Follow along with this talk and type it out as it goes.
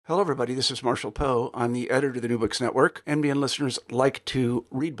Hello, everybody. This is Marshall Poe. I'm the editor of the New Books Network. NBN listeners like to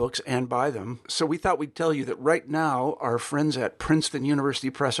read books and buy them. So we thought we'd tell you that right now, our friends at Princeton University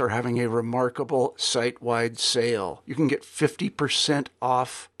Press are having a remarkable site-wide sale. You can get 50%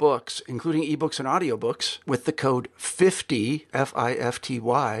 off books, including ebooks and audiobooks, with the code 50,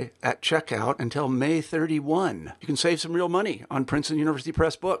 F-I-F-T-Y, at checkout until May 31. You can save some real money on Princeton University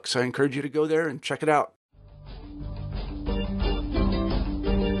Press books. I encourage you to go there and check it out.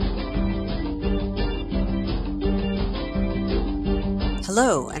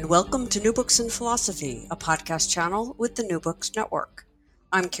 Hello, and welcome to New Books in Philosophy, a podcast channel with the New Books Network.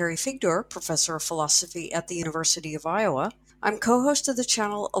 I'm Carrie Figdor, professor of philosophy at the University of Iowa. I'm co-host of the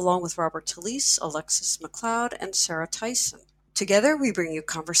channel along with Robert Talisse, Alexis McLeod, and Sarah Tyson. Together, we bring you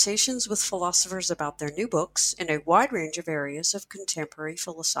conversations with philosophers about their new books in a wide range of areas of contemporary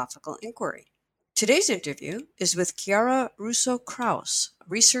philosophical inquiry. Today's interview is with Chiara Russo-Krauss, a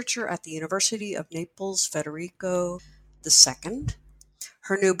researcher at the University of Naples Federico II.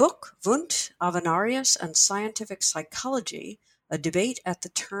 Her new book, Wundt, Avenarius and Scientific Psychology, A Debate at the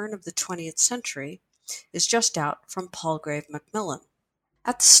Turn of the 20th Century, is just out from Palgrave Macmillan.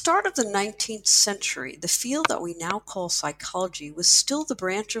 At the start of the 19th century, the field that we now call psychology was still the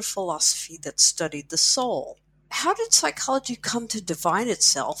branch of philosophy that studied the soul. How did psychology come to define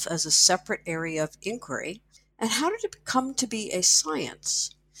itself as a separate area of inquiry, and how did it come to be a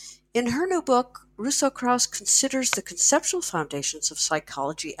science? In her new book, Russo-Krauss considers the conceptual foundations of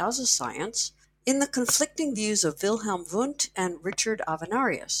psychology as a science in the conflicting views of Wilhelm Wundt and Richard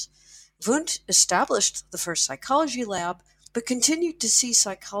Avenarius. Wundt established the first psychology lab, but continued to see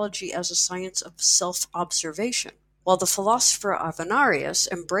psychology as a science of self-observation, while the philosopher Avenarius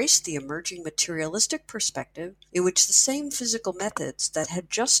embraced the emerging materialistic perspective in which the same physical methods that had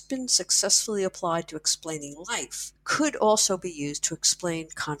just been successfully applied to explaining life could also be used to explain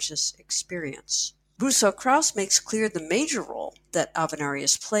conscious experience. Russo-Krauss makes clear the major role that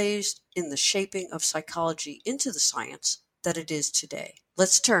Avenarius plays in the shaping of psychology into the science that it is today.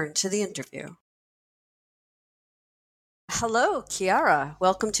 Let's turn to the interview. Hello, Chiara.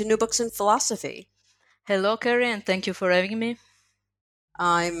 Welcome to New Books in Philosophy. Hello, Carrie, and thank you for having me.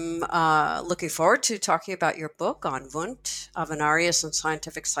 I'm looking forward to talking about your book on Wundt, Avenarius, and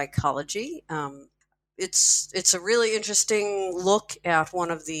Scientific Psychology. It's a really interesting look at one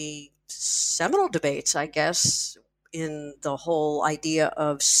of the seminal debates, I guess, in the whole idea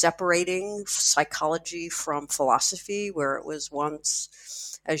of separating psychology from philosophy, where it was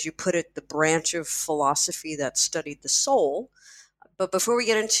once, as you put it, the branch of philosophy that studied the soul. But before we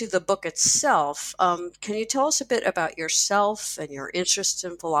get into the book itself, can you tell us a bit about yourself and your interests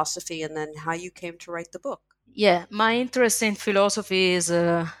in philosophy and then how you came to write the book? Yeah, my interest in philosophy is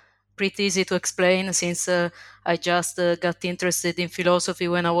pretty easy to explain since I just got interested in philosophy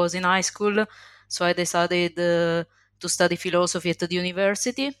when I was in high school. So I decided to study philosophy at the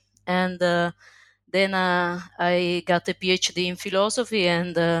university. And then I got a PhD in philosophy,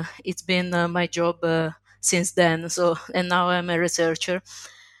 and it's been my job since then. And now I'm a researcher.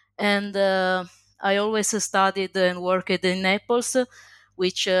 And I always studied and worked in Naples,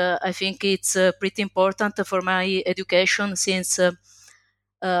 which I think it's pretty important for my education since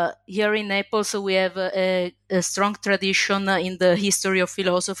here in Naples we have a strong tradition in the history of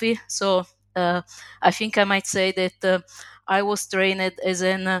philosophy. So I think I might say that I was trained as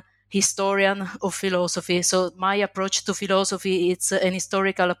an historian of philosophy. So my approach to philosophy, it's an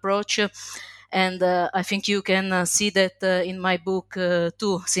historical approach. And I think you can see that in my book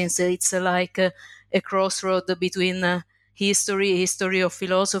too, since it's like a crossroad between history of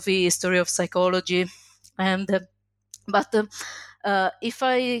philosophy, history of psychology. And but if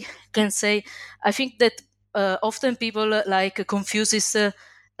I can say, I think that often people confuses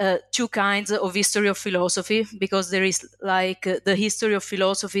two kinds of history of philosophy, because there is the history of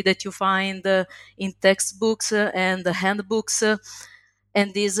philosophy that you find in textbooks and handbooks,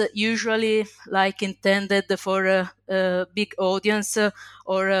 and is usually intended for a big audience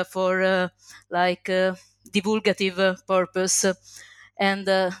or for divulgative purpose. And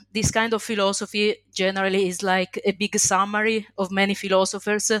this kind of philosophy generally is like a big summary of many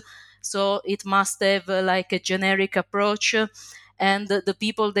philosophers. So it must have a generic approach. And the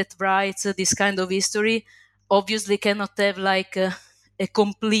people that write this kind of history obviously cannot have a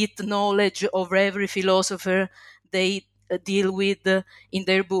complete knowledge of every philosopher they deal with in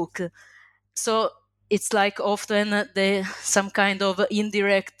their book. So it's often some kind of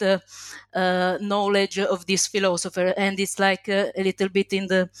indirect knowledge of this philosopher, and it's a little bit in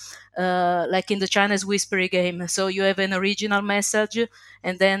the in the Chinese whispery game. So you have an original message,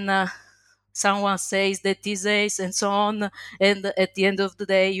 and then someone says that he says, and so on. And at the end of the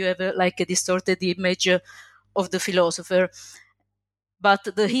day, you have like a distorted image of the philosopher. But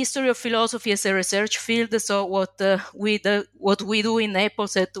the history of philosophy as a research field, so what we do in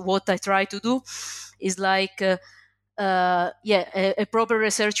Naples and what I try to do is like a proper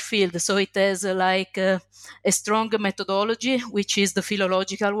research field. So it has a strong methodology, which is the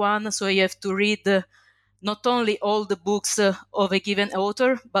philological one. So you have to read not only all the books of a given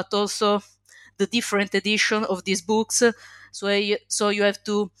author, but also the different edition of these books. So you have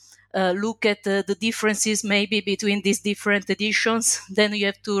to look at the differences maybe between these different editions. Then you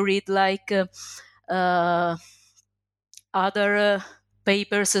have to read other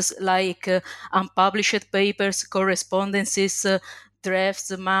papers like unpublished papers, correspondences,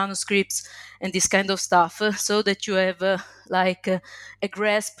 drafts, manuscripts, and this kind of stuff, so that you have a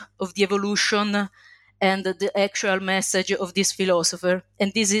grasp of the evolution and the actual message of this philosopher.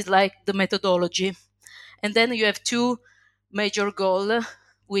 And this is like the methodology. And then you have two major goals,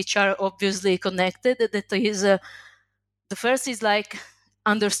 which are obviously connected. That is, the first is like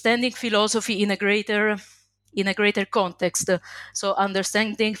understanding philosophy in a greater context. So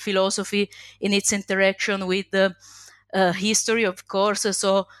understanding philosophy in its interaction with the history, of course.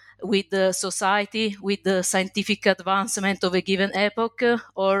 So with the society, with the scientific advancement of a given epoch,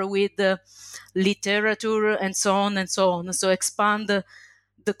 or with the literature, and so on and so on. So expand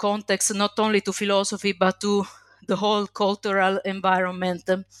the context not only to philosophy but to the whole cultural environment.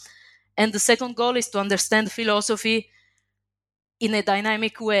 And the second goal is to understand philosophy in a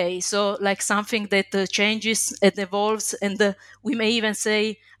dynamic way, so like something that changes and evolves, and we may even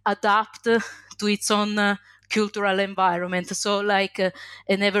say adapt to its own cultural environment. So like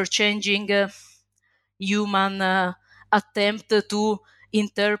an ever-changing human attempt to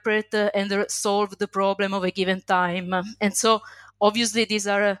interpret and solve the problem of a given time. And so obviously these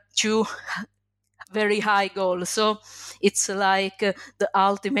are two very high goals. So it's like the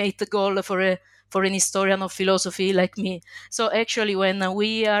ultimate goal for an historian of philosophy like me. So actually, when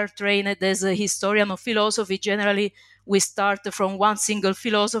we are trained as a historian of philosophy, generally we start from one single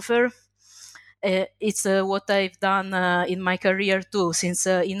philosopher. It's what I've done in my career too, since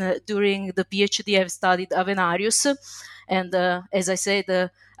during the PhD I've studied Avenarius, and as I said,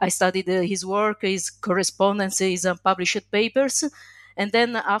 I studied his work, his correspondence, his unpublished papers, and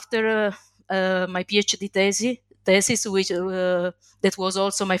then after my PhD thesis, which that was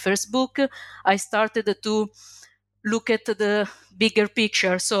also my first book, I started to look at the bigger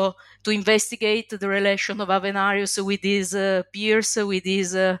picture. So to investigate the relation of Avenarius with his peers, with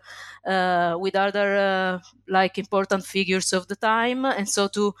other like important figures of the time, and so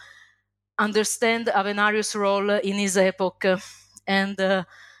to understand Avenarius' role in his epoch. And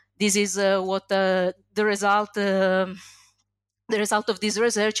this is what the result. The result of this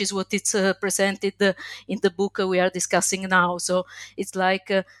research is what it's presented in the book we are discussing now. So it's like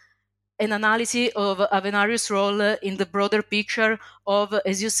an analysis of Avenarius' role in the broader picture of,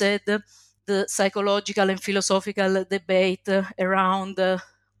 as you said, the psychological and philosophical debate around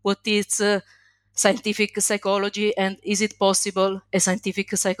what is scientific psychology, and is it possible a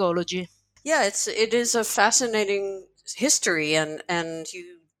scientific psychology? Yeah, it is a fascinating history, and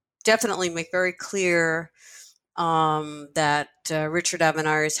you definitely make very clear that Richard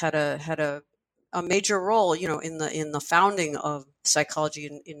Avenarius had a major role, in the founding of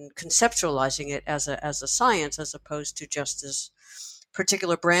psychology, in conceptualizing it as a science, as opposed to just this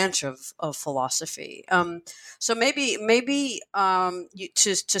particular branch of philosophy. So maybe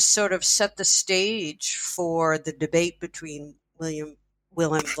to sort of set the stage for the debate between Wilhelm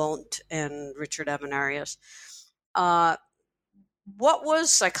Wundt and Richard Avenarius. What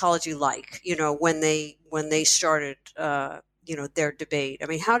was psychology like, when they started, their debate? I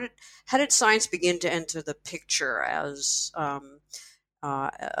mean, how did science begin to enter the picture as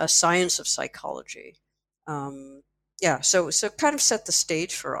a science of psychology? So kind of set the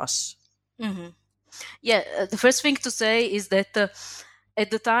stage for us. Mm-hmm. Yeah, the first thing to say is that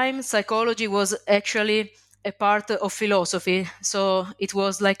at the time, psychology was actually a part of philosophy. So it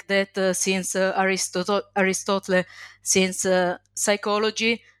was like that since Aristotle, since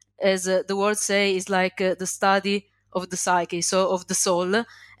psychology, as the words say, is like the study of the psyche, so of the soul.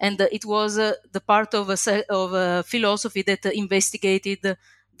 And it was the part of philosophy that investigated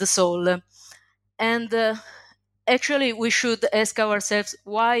the soul. And actually, we should ask ourselves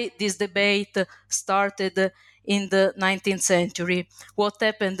why this debate started in the 19th century. What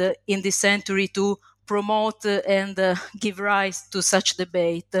happened in this century to promote and give rise to such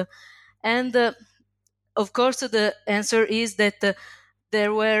debate? And of course, the answer is that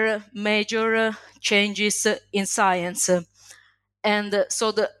there were major changes in science. And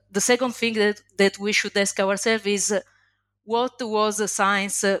so the second thing that we should ask ourselves is what was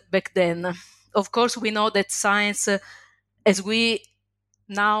science back then? Of course, we know that science, as we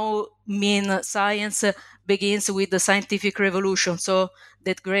now mean science, begins with the scientific revolution. So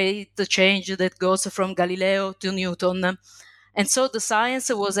that great change that goes from Galileo to Newton. And so the science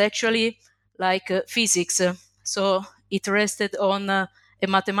was actually like physics. So it rested on a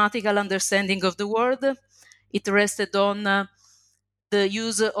mathematical understanding of the world. It rested on the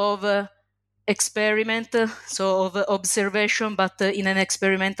use of experiment, so of observation, but in an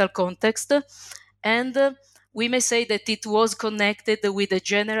experimental context. And we may say that it was connected with a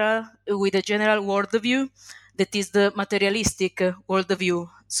general worldview, that is the materialistic worldview.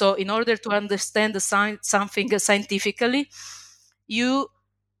 So in order to understand something scientifically, you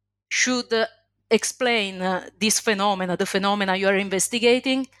should explain this phenomena, the phenomena you are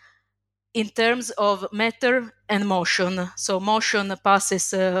investigating, in terms of matter and motion. So motion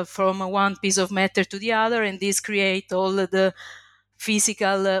passes from one piece of matter to the other, and this creates all the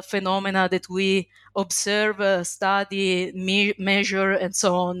physical phenomena that we observe, study, measure, and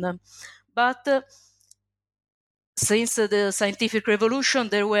so on. But since the scientific revolution,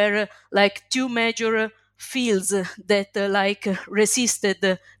 there were like two major fields that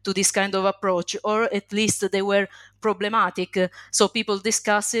resisted to this kind of approach, or at least they were problematic. So people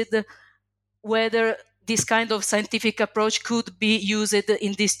discussed whether this kind of scientific approach could be used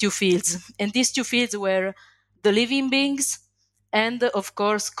in these two fields. And these two fields were the living beings and, of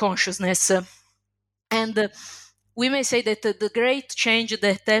course, consciousness. And we may say that the great change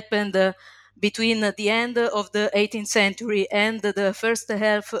that happened between the end of the 18th century and the first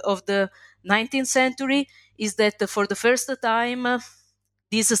half of the 19th century is that for the first time,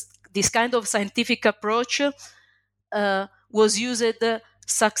 this kind of scientific approach was used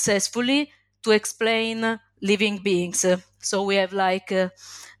successfully to explain living beings. So we have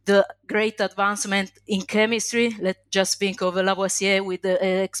the great advancement in chemistry. Let's just think of Lavoisier with the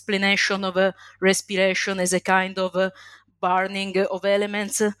explanation of respiration as a kind of burning of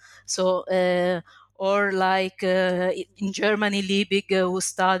elements. So, or in Germany, Liebig, who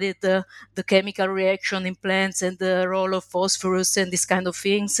studied the chemical reaction in plants and the role of phosphorus and these kind of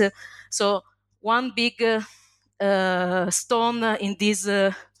things. So one big stone in this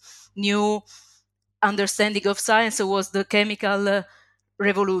new understanding of science was the chemical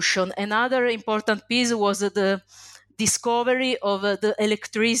revolution. Another important piece was the discovery of the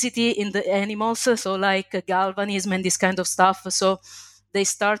electricity in the animals, so like galvanism and this kind of stuff. So they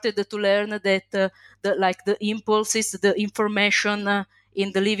started to learn that the impulses, the information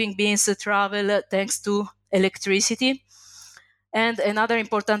in the living beings travel thanks to electricity. And another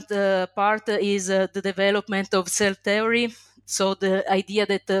important part is the development of cell theory. So the idea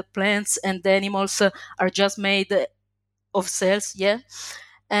that plants and animals are just made of cells, yeah.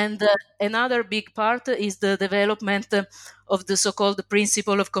 And another big part is the development of the so-called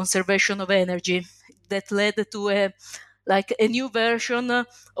principle of conservation of energy that led to a new version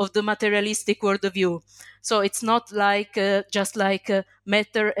of the materialistic worldview. So it's not just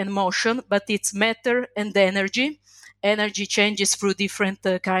matter and motion, but it's matter and energy. Energy changes through different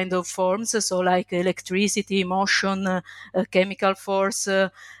kind of forms, so like electricity, motion, chemical force,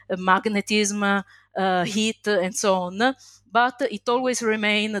 magnetism, heat, and so on. But it always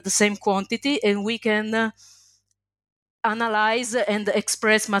remains the same quantity, and we can analyze and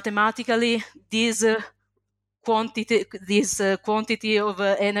express mathematically this quantity of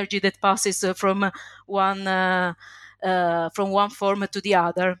energy that passes from one form to the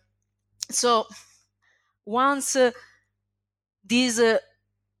other. So once this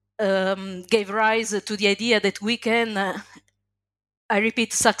gave rise to the idea that we can, I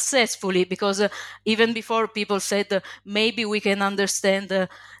repeat, successfully, because even before people said maybe we can understand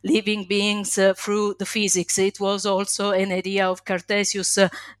living beings through the physics. It was also an idea of Cartesius,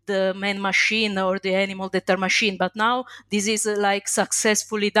 the man-machine or the animal that are machine. But now this is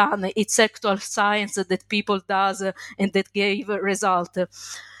successfully done. It's actual science that people does and that gave a result.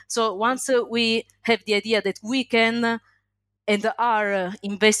 So once we have the idea that we can and are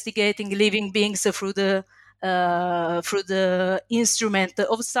investigating living beings through the instrument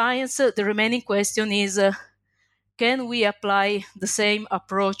of science, the remaining question is, can we apply the same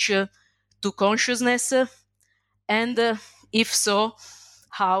approach to consciousness? And if so,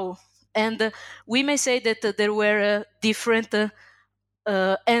 how? And we may say that there were different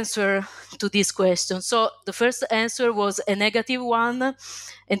answer to this question. So the first answer was a negative one,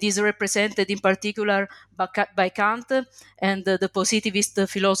 and is represented in particular by Kant and the positivist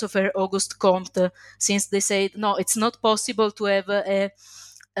philosopher Auguste Comte, since they said, no, it's not possible to have a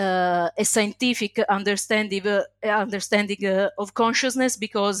a scientific understanding of consciousness,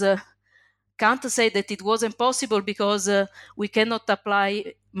 because Kant said that it wasn't possible because we cannot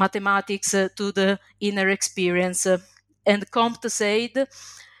apply mathematics to the inner experience. And Comte said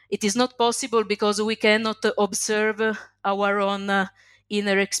it is not possible because we cannot observe our own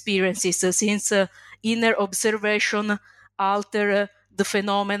inner experiences, since inner observation alter the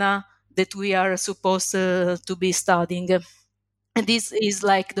phenomena that we are supposed to be studying. And this is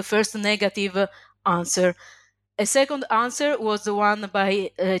like the first negative answer. A second answer was the one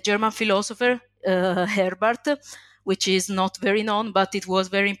by a German philosopher, Herbart, which is not very known, but it was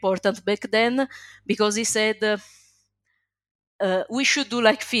very important back then, because he said we should do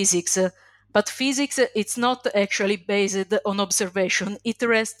like physics, but physics, it's not actually based on observation. It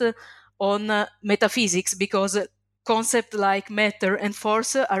rests on metaphysics, because concepts like matter and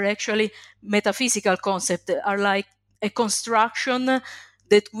force are actually metaphysical concepts, are like a construction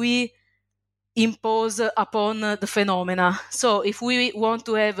that we impose upon the phenomena. So if we want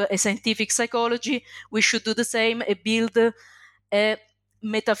to have a scientific psychology, we should do the same and build a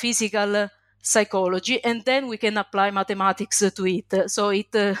metaphysical psychology, and then we can apply mathematics to it. So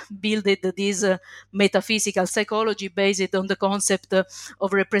it built this metaphysical psychology based on the concept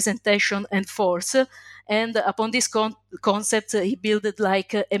of representation and force. And upon this concept, he built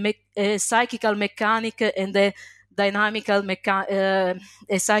like a psychical mechanic and a dynamical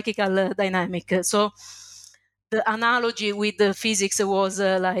a psychical dynamic. So the analogy with the physics was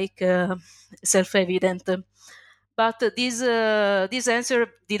self-evident. But this answer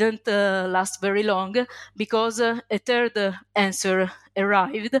didn't last very long, because a third answer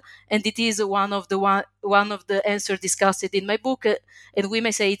arrived, and it is one of the answers discussed in my book, and we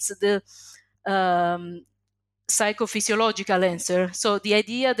may say it's the psychophysiological answer. So the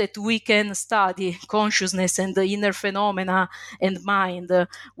idea that we can study consciousness and the inner phenomena and mind,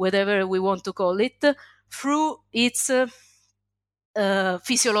 whatever we want to call it, through its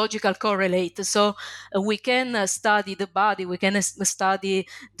physiological correlate. So we can study the body, we can study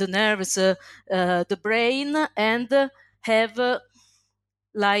the nerves, the brain, and have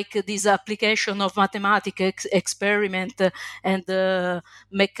like this application of mathematics experiment and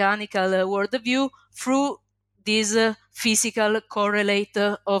mechanical worldview through this physical correlate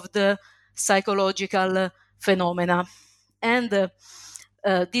of the psychological phenomena. And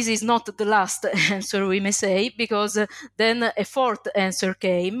this is not the last answer, we may say, because then a fourth answer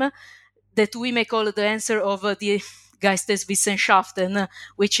came that we may call the answer of the Geisteswissenschaften,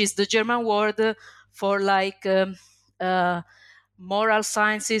 which is the German word for like moral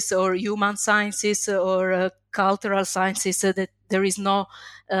sciences or human sciences or cultural sciences. That there is not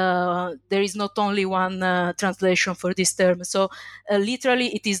only one translation for this term. So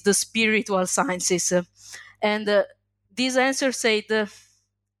literally, it is the spiritual sciences. And this answer said,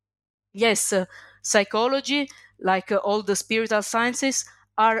 yes, psychology, like all the spiritual sciences,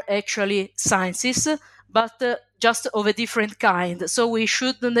 are actually sciences, but just of a different kind. So we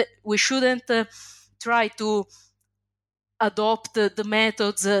shouldn't try to adopt the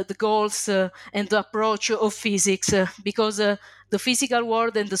methods, the goals, and the approach of physics, because the physical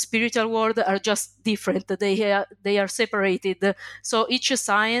world and the spiritual world are just different. They are separated. So each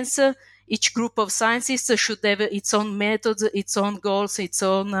science, each group of sciences should have its own methods, its own goals, its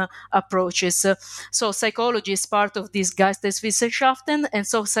own approaches. So psychology is part of this Geisteswissenschaften, and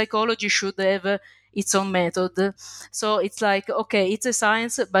so psychology should have its own method. So it's like, okay, it's a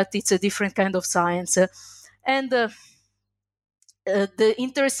science, but it's a different kind of science. And the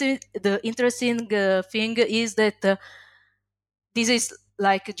interesting thing is that this is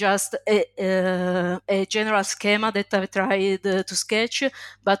like just a general schema that I tried to sketch,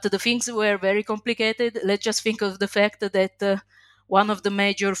 but the things were very complicated. Let's just think of the fact that one of the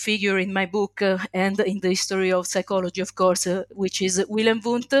major figures in my book and in the history of psychology, of course, which is Wilhelm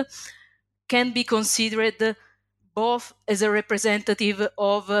Wundt, can be considered both as a representative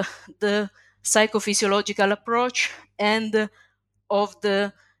of the psychophysiological approach and of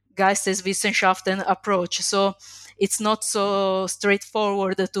the Geisteswissenschaften approach. So it's not so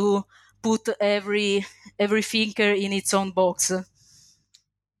straightforward to put every thinker in its own box.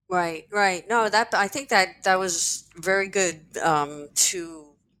 Right. No, I think that was very good to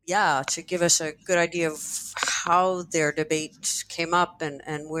give us a good idea of how their debate came up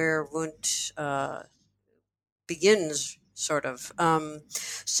and where Wundt begins, sort of.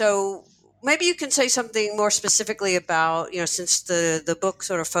 So maybe you can say something more specifically about, since the book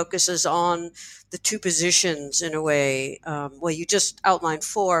sort of focuses on the two positions in a way. Well, you just outlined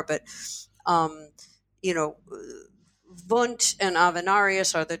four, but Wundt and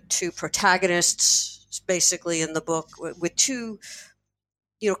Avenarius are the two protagonists, basically, in the book, with two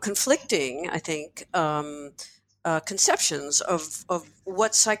conflicting, I think, conceptions of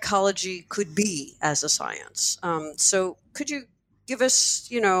what psychology could be as a science. So could you give us,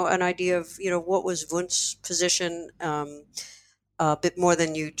 an idea of, what was Wundt's position, a bit more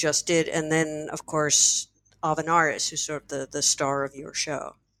than you just did, and then, of course, Avenarius, who's sort of the star of your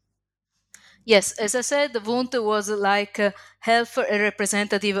show. Yes, as I said, Wundt was like half a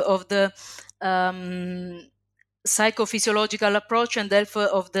representative of the psychophysiological approach and half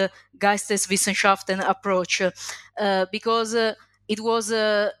of the Geisteswissenschaften approach, because it was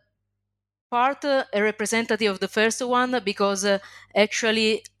part a representative of the first one, because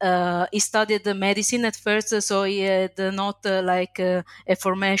actually he studied medicine at first, so he had not a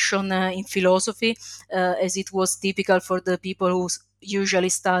formation in philosophy, as it was typical for the people who usually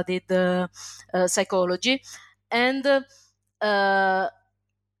studied psychology. And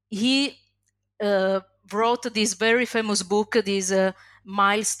he wrote this very famous book, this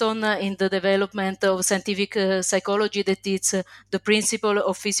milestone in the development of scientific psychology, that it's the principle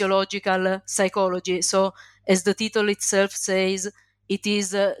of physiological psychology. So, as the title itself says, it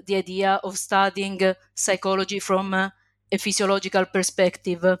is the idea of studying psychology from a physiological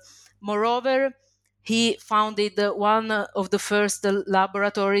perspective. Moreover, he founded one of the first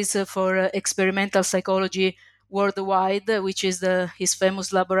laboratories for experimental psychology worldwide, which is his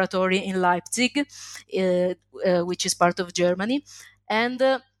famous laboratory in Leipzig, which is part of Germany. And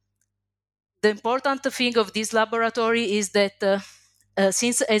the important thing of this laboratory is that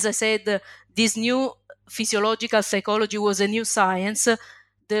since, as I said, this new physiological psychology was a new science,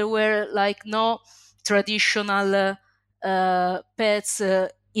 there were no traditional paths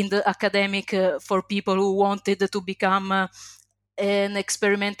in the academic for people who wanted to become an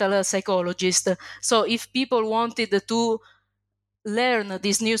experimental psychologist. So if people wanted to learn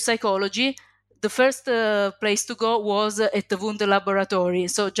this new psychology, the first place to go was at the Wundt laboratory.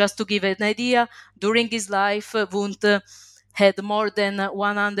 So just to give an idea, during his life, Wundt had more than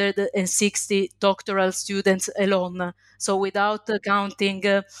 160 doctoral students alone. So without counting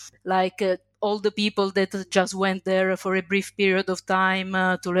all the people that just went there for a brief period of time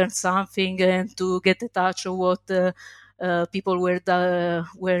to learn something and to get a touch of what people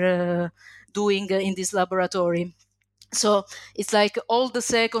were doing in this laboratory. So it's like all the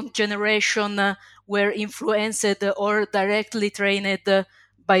second generation were influenced or directly trained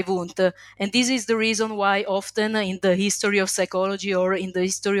by Wundt. And this is the reason why often in the history of psychology or in the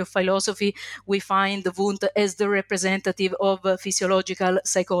history of philosophy, we find Wundt as the representative of physiological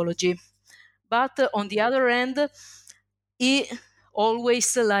psychology. But on the other hand, he always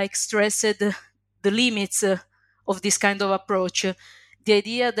stressed the limits of this kind of approach. The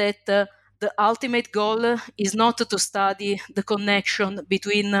idea that the ultimate goal is not to study the connection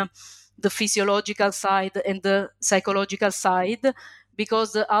between the physiological side and the psychological side,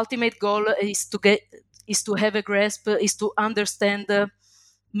 because the ultimate goal is to have a grasp, is to understand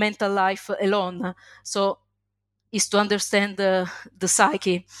mental life alone. So is to understand the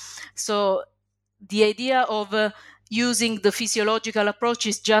psyche. So the idea of using the physiological approach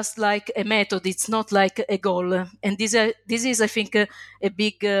is just like a method. It's not like a goal. And this is, I think, a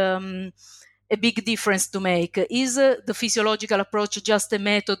big difference to make. Is the physiological approach just a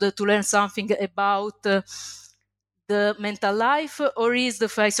method to learn something about the mental life, or is the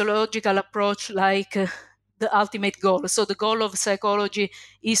physiological approach the ultimate goal? So the goal of psychology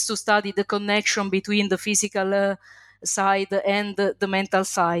is to study the connection between the physical side and the mental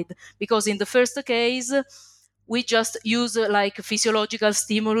side, because in the first case we just use physiological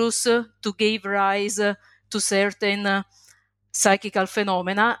stimulus to give rise to certain psychical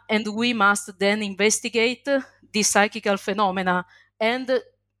phenomena, and we must then investigate these psychical phenomena, and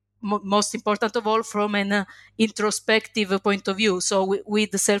most important of all, from an introspective point of view, so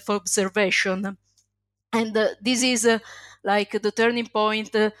with self-observation. And this is the turning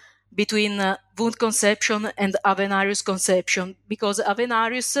point between Wundt conception and Avenarius conception, because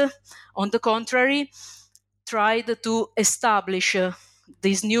Avenarius, on the contrary, tried to establish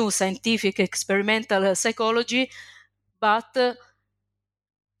this new scientific experimental psychology, but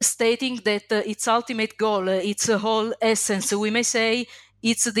stating that its ultimate goal, its whole essence, we may say,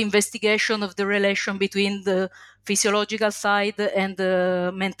 it's the investigation of the relation between the physiological side and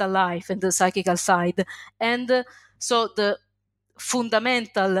the mental life and the psychical side. And so the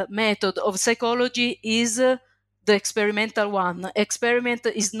fundamental method of psychology is the experimental one. Experiment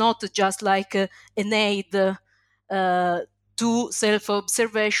is not just like an aid to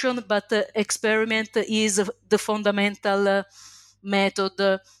self-observation, but experiment is the fundamental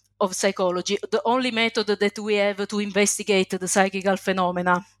method of psychology, the only method that we have to investigate the psychical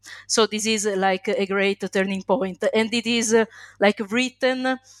phenomena. So this is like a great turning point, and it is like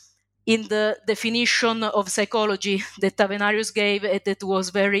written in the definition of psychology that Avenarius gave, that was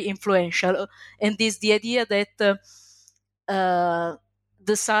very influential, and is the idea that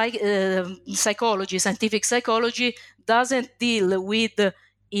the psychology, scientific psychology, doesn't deal with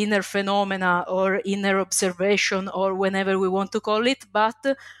inner phenomena or inner observation, or whenever we want to call it,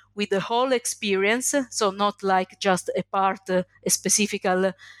 but with the whole experience. So not like just a part, a specific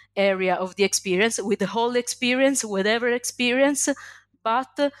area of the experience, with the whole experience, whatever experience,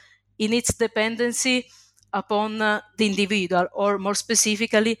 but in its dependency upon the individual, or more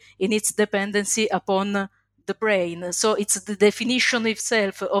specifically, in its dependency upon the brain. So it's the definition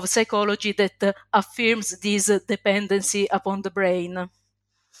itself of psychology that affirms this dependency upon the brain.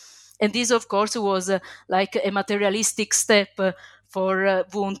 And this, of course, was like a materialistic step for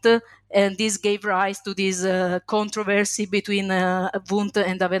Wundt, and this gave rise to this controversy between Wundt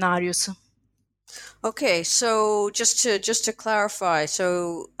and Avenarius. Okay, so just to clarify,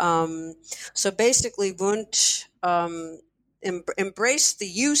 so basically Wundt embraced the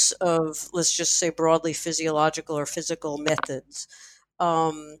use of, let's just say broadly, physiological or physical methods,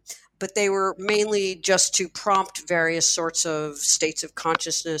 but they were mainly just to prompt various sorts of states of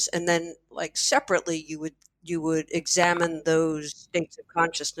consciousness, and then like separately you would examine those states of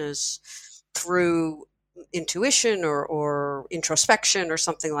consciousness through intuition or introspection or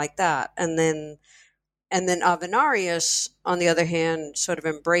something like that, and then Avenarius, on the other hand, sort of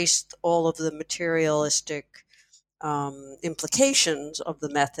embraced all of the materialistic implications of the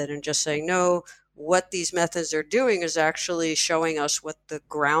method and just saying, no, what these methods are doing is actually showing us what the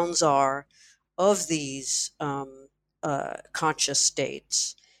grounds are of these conscious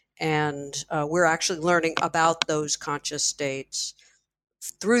states. And we're actually learning about those conscious states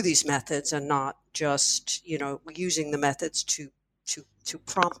through these methods, and not just, using the methods to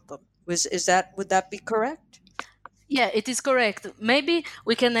prompt them. Would that be correct? Yeah, it is correct. Maybe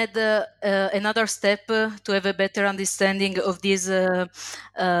we can add another step to have a better understanding of this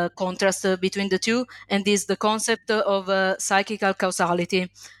contrast between the two, and is the concept of psychical causality,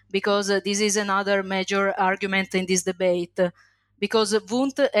 because this is another major argument in this debate. Because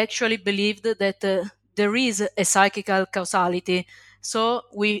Wundt actually believed that there is a psychical causality, so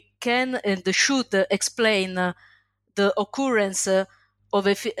we can and should explain the occurrence of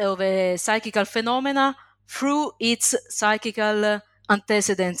a psychical phenomena through its psychical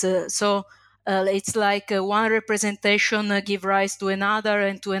antecedents. So it's like one representation give rise to another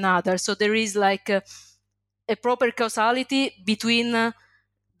and to another. So there is like a proper causality between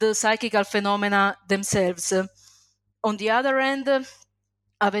the psychical phenomena themselves. On the other hand,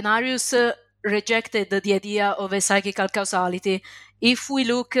 Avenarius rejected the idea of a psychical causality. If we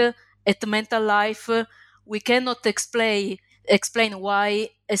look at mental life, we cannot explain why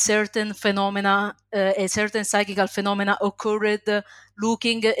a certain phenomena, a certain psychical phenomena occurred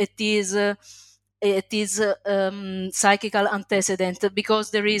looking at his psychical antecedent,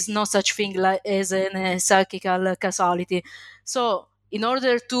 because there is no such thing as a psychical causality. So in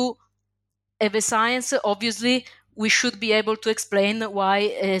order to have a science, obviously, we should be able to explain why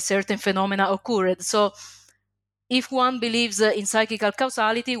a certain phenomena occurred. So if one believes in psychical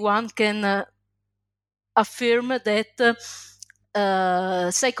causality, one can affirm that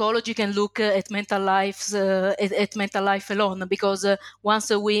psychology can look at mental life alone, because once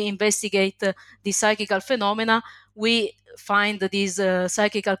we investigate the psychical phenomena, we find this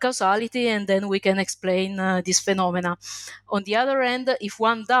psychical causality, and then we can explain this phenomena. On the other hand, if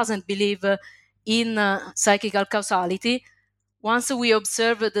one doesn't believe in psychical causality, once we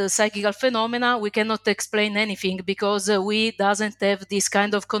observe the psychical phenomena, we cannot explain anything, because we doesn't have this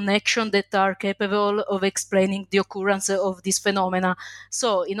kind of connection that are capable of explaining the occurrence of this phenomena.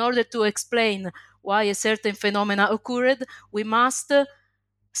 So in order to explain why a certain phenomena occurred, we must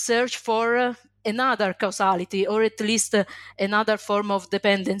search for another causality, or at least another form of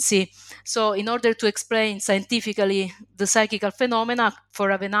dependency. So in order to explain scientifically the psychical phenomena for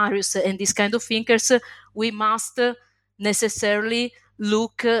Avenarius and these kind of thinkers, we must necessarily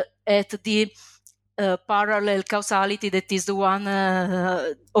look at the parallel causality that is the one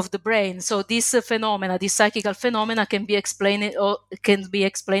of the brain. So this phenomena, this psychical phenomena, can be explained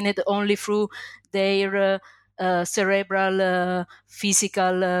only through their cerebral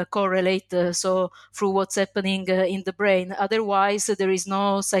physical correlate, so through what's happening in the brain. Otherwise, there is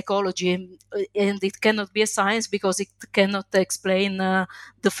no psychology, and it cannot be a science, because it cannot explain the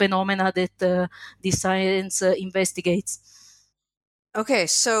phenomena that the science investigates. Okay,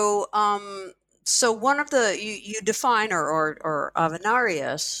 so So one of the you define or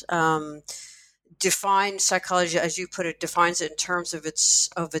Avenarius defines psychology, as you put it, defines it in terms of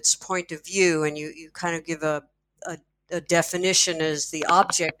its point of view, and you kind of give a definition as the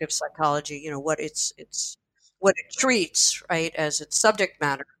object of psychology. You know what it's what it treats, right, as its subject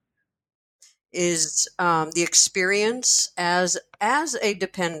matter is the experience as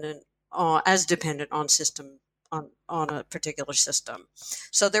dependent on system on a particular system.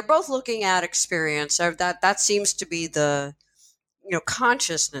 So they're both looking at experience. That seems to be the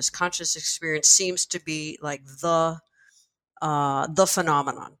conscious experience seems to be like the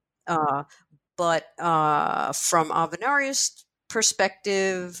phenomenon. But from Avenarius'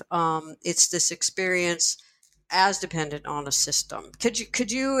 perspective, it's this experience as dependent on a system.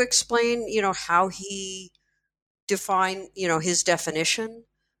 Could you explain, how he defined, his definition?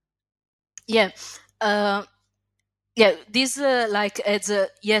 Yeah. This like adds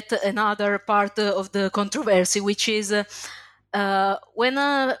yet another part of the controversy, which is when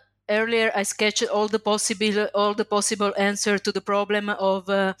earlier I sketched all the possible answer to the problem of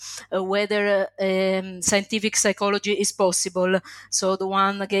whether scientific psychology is possible. So the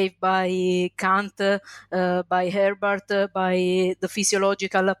one gave by Kant, by Herbart, by the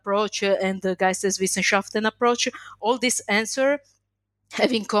physiological approach, and the Geisteswissenschaften approach. All these answers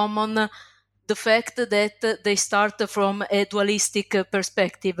have in common the fact that they start from a dualistic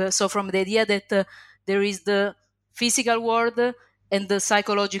perspective. So from the idea that there is the physical world and the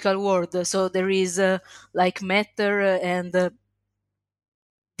psychological world. So there is like matter and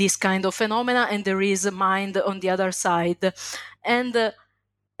this kind of phenomena, and there is mind on the other side. And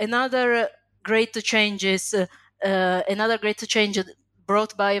another great change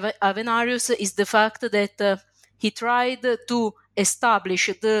brought by Avenarius is the fact that he tried to establish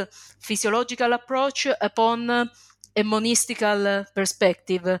the physiological approach upon a monistical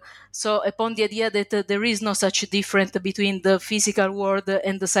perspective. So upon the idea that there is no such difference between the physical world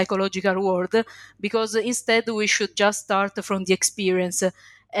and the psychological world, because instead we should just start from the experience.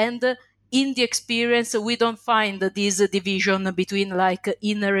 And in the experience, we don't find this division between like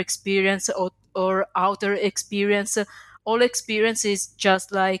inner experience or outer experience. All experience is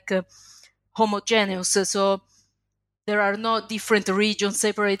just like homogeneous. So there are no different regions,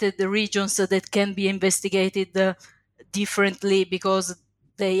 separated regions that can be investigated differently because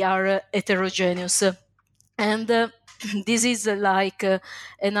they are heterogeneous. And this is like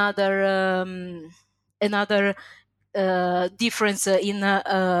another difference in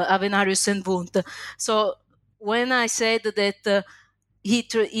Avenarius and Wundt. So when I said that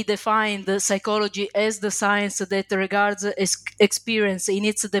he defined psychology as the science that regards experience in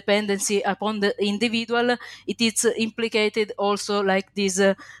its dependency upon the individual, it is implicated also like this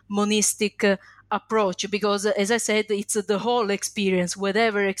monistic approach, because as I said, it's the whole experience,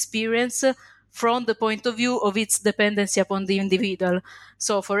 whatever experience, from the point of view of its dependency upon the individual.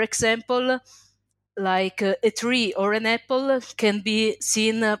 So for example, like a tree or an apple can be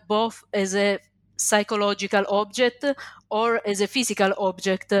seen both as a psychological object or as a physical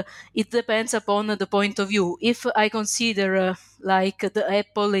object. It depends upon the point of view. If I consider like the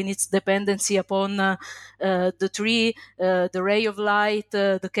apple in its dependency upon the tree, the ray of light,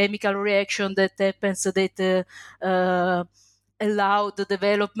 the chemical reaction that happens that allow the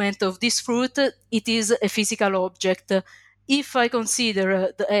development of this fruit, it is a physical object. If I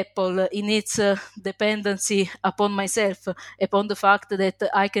consider the apple in its dependency upon myself, upon the fact that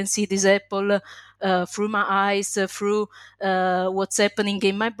I can see this apple through my eyes, through what's happening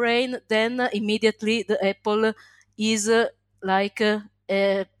in my brain, then immediately the apple is like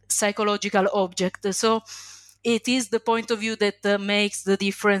a psychological object. So it is the point of view that makes the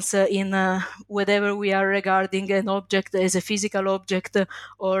difference in whether we are regarding an object as a physical object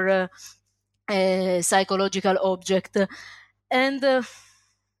or a psychological object. And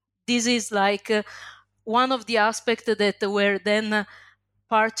this is like one of the aspects that were then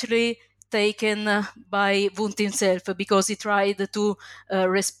partly taken by Wundt himself, because he tried to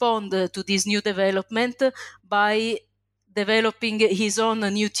respond to this new development by developing his own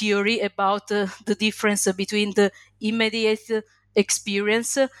new theory about the difference between the immediate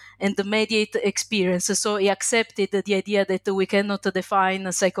experience and the mediate experience. So he accepted the idea that we cannot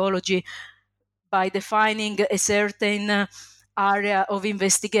define psychology by defining a certain area of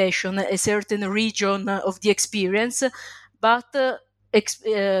investigation, a certain region of the experience, but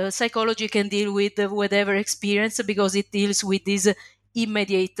psychology can deal with whatever experience because it deals with this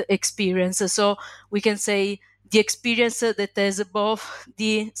immediate experience. So we can say the experience that has both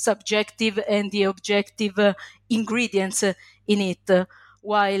the subjective and the objective ingredients in it.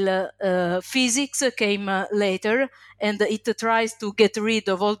 while physics came later, and it tries to get rid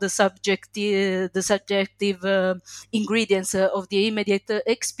of all the subjective ingredients of the immediate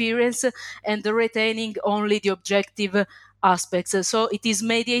experience, and retaining only the objective aspects. So it is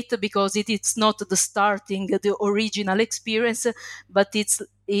mediate because it's not the starting, the original experience, but it's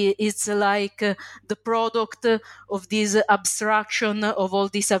like the product of this abstraction of all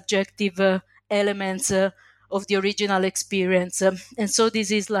the subjective elements of the original experience. And so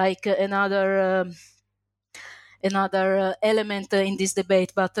this is like another element in this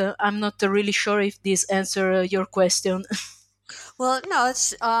debate, but I'm not really sure if this answers your question. Well, no,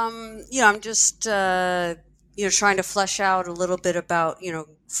 it's I'm just trying to flesh out a little bit about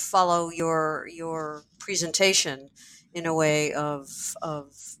follow your presentation in a way of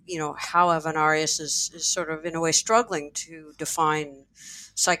how Avenarius is sort of in a way struggling to define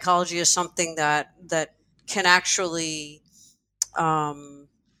psychology as something that can actually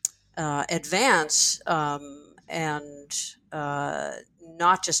advance and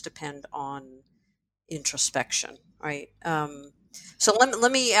not just depend on introspection, right? So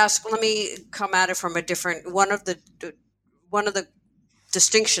let me come at it from a different one of the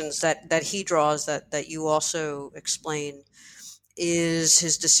distinctions that he draws that you also explain is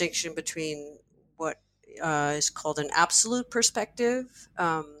his distinction between what is called an absolute perspective,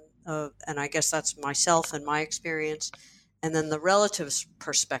 and I guess that's myself and my experience, and then the relative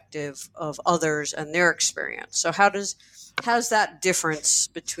perspective of others and their experience. So how does that difference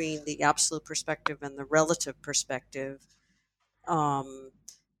between the absolute perspective and the relative perspective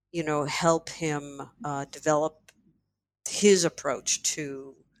help him develop his approach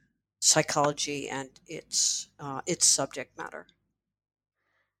to psychology and its subject matter?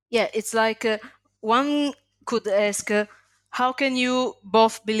 Yeah, it's like one could ask, how can you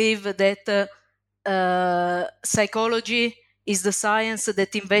both believe that psychology is the science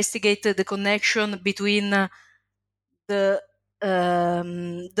that investigates the connection between the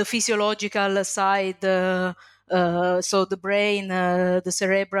physiological side, so the brain, the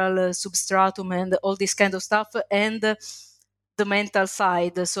cerebral substratum, and all this kind of stuff, and the mental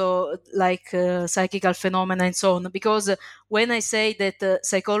side, so like psychical phenomena and so on. Because when I say that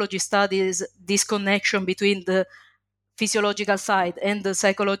psychology studies this connection between the physiological side and the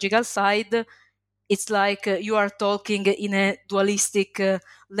psychological side, it's like you are talking in a dualistic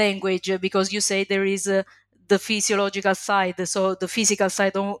language, because you say there is the physiological side, so the physical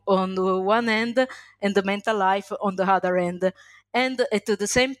side on the one end, and the mental life on the other end. And at the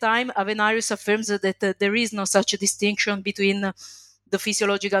same time, Avenarius affirms that there is no such distinction between the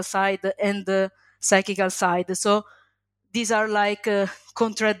physiological side and the psychical side. So these are like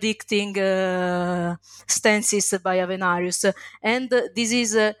contradicting stances by Avenarius. And this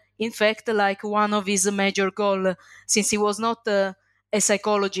is, in fact, like one of his major goals, since he was not a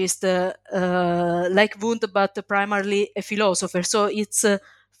psychologist like Wundt, but primarily a philosopher. So its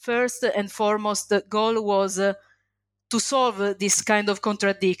first and foremost goal was to solve this kind of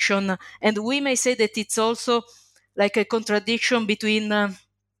contradiction. And we may say that it's also like a contradiction between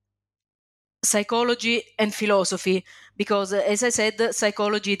psychology and philosophy, because as I said,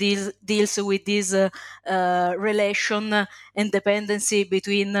 psychology deals with this relation and dependency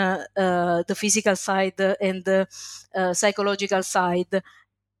between the physical side and the psychological side.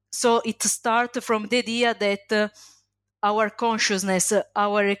 So it starts from the idea that our consciousness,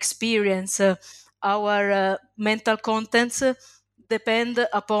 our experience, our mental contents depend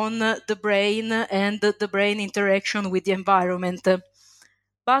upon the brain and the brain interaction with the environment.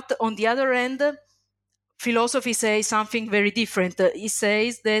 But on the other end, philosophy says something very different. It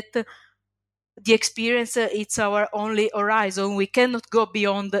says that the experience it's our only horizon. We cannot go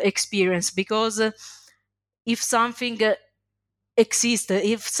beyond the experience, because if something exists,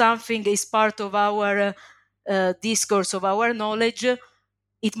 if something is part of our discourse, of our knowledge,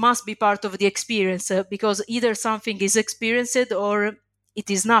 it must be part of the experience, because either something is experienced or it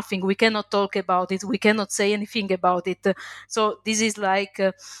is nothing. We cannot talk about it. We cannot say anything about it. So this is like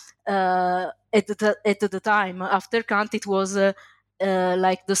at the time after Kant, it was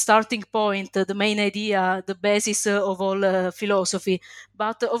like the starting point, the main idea, the basis of all philosophy.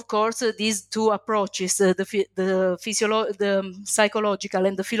 But of course, these two approaches, the psychological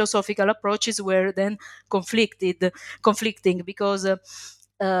and the philosophical approaches, were then conflicting, because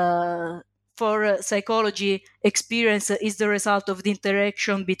for psychology, experience is the result of the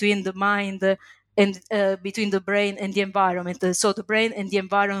interaction between the mind and between the brain and the environment. So the brain and the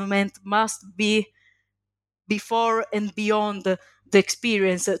environment must be before and beyond the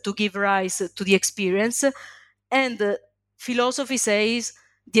experience to give rise to the experience. And philosophy says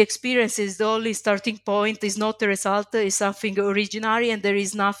the experience is the only starting point, is not a result, is something originary, and there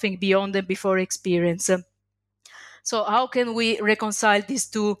is nothing beyond and before experience. So how can we reconcile these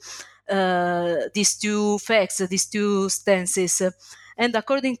two facts, these two stances? And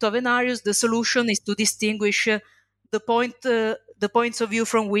according to Avenarius, the solution is to distinguish the points of view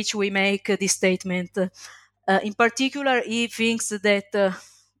from which we make this statement. In particular, he thinks that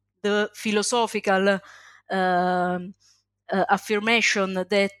the philosophical affirmation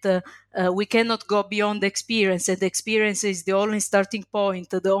that we cannot go beyond the experience, and the experience is the only starting point,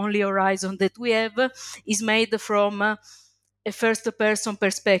 the only horizon that we have, is made from a first-person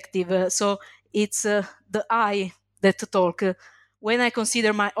perspective. So it's the I that talk. When I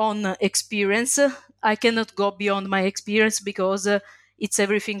consider my own experience, I cannot go beyond my experience because it's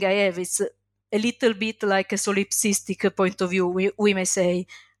everything I have. It's a little bit like a solipsistic point of view, we may say,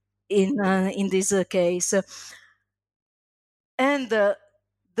 in this case. And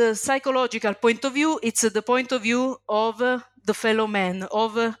the psychological point of view, it's the point of view of the fellow man,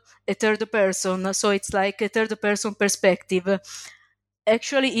 of a third person. So it's like a third person perspective.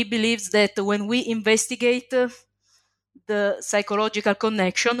 Actually, he believes that when we investigate the psychological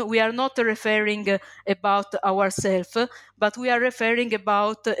connection, we are not referring about ourselves, but we are referring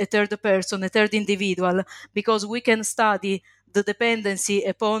about a third person, a third individual, because we can study the dependency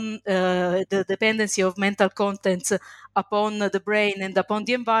upon the dependency of mental contents upon the brain and upon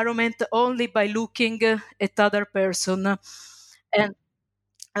the environment only by looking at other person. And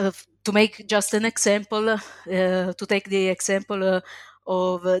to make just an example, to take the example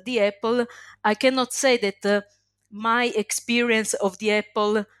of the apple, I cannot say that my experience of the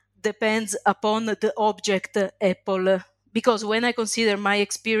apple depends upon the object apple, because when I consider my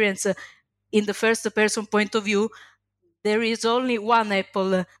experience in the first person point of view, there is only one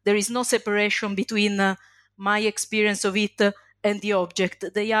apple. There is no separation between my experience of it and the object.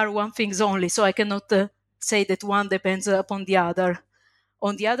 They are one thing only, so I cannot say that one depends upon the other.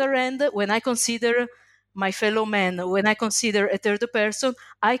 On the other hand, when I consider my fellow man, when I consider a third person,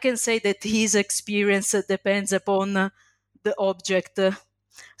 I can say that his experience depends upon the object.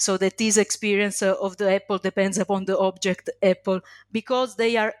 So that his experience of the apple depends upon the object apple, because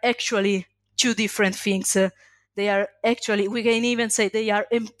they are actually two different things. They are actually, we can even say they are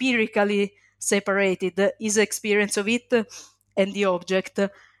empirically separated, his experience of it and the object.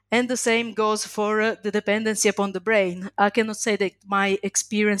 And the same goes for the dependency upon the brain. I cannot say that my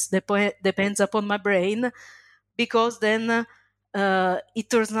experience depends upon my brain, because then it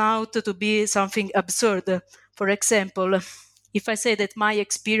turns out to be something absurd. For example, if I say that my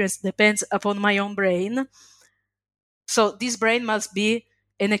experience depends upon my own brain, so this brain must be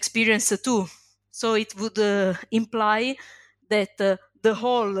an experience too. So it would imply that the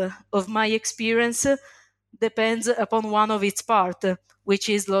whole of my experience depends upon one of its parts, which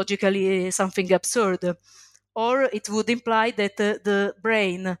is logically something absurd. Or it would imply that the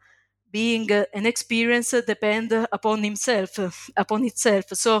brain, being an experience, depends upon upon itself.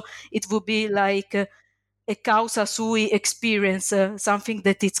 So it would be like a causa sui experience, something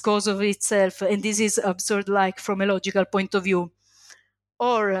that is cause of itself, and this is absurd, like from a logical point of view.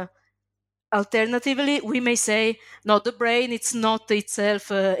 Or alternatively, we may say, no, the brain, it's not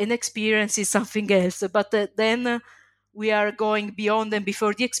itself an experience, it's something else. But then we are going beyond and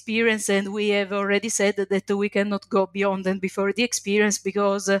before the experience, and we have already said that we cannot go beyond and before the experience,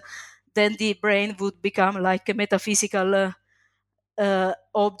 because then the brain would become like a metaphysical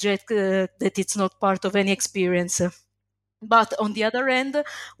object that it's not part of any experience. But on the other hand,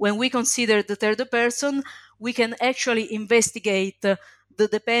 when we consider the third person, we can actually investigate the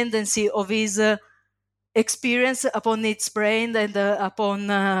dependency of his experience upon its brain and upon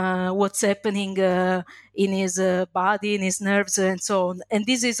what's happening in his body, in his nerves, and so on. And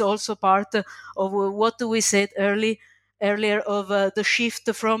this is also part of what we said earlier of the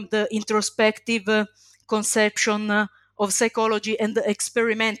shift from the introspective conception of psychology and the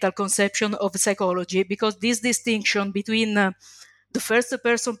experimental conception of psychology, because this distinction between the first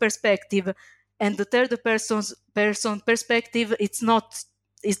person perspective and the third person perspective, it's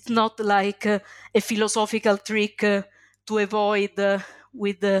not like a philosophical trick to avoid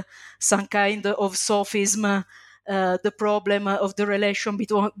with some kind of sophism the problem of the relation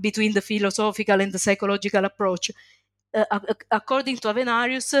between the philosophical and the psychological approach. According to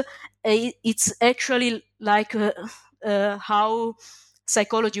Avenarius, it's actually like how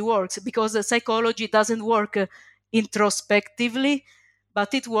psychology works, because psychology doesn't work introspectively,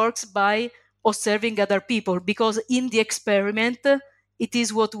 but it works by observing other people, because in the experiment, it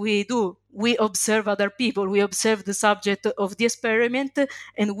is what we do. We observe other people, we observe the subject of the experiment,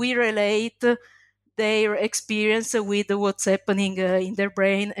 and we relate their experience with what's happening in their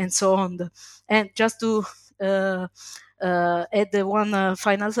brain and so on. And just to add one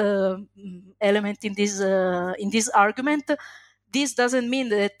final element in this argument, this doesn't mean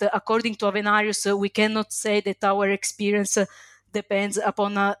that, according to Avenarius, we cannot say that our experience depends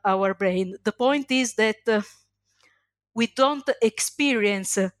upon our brain. The point is that we don't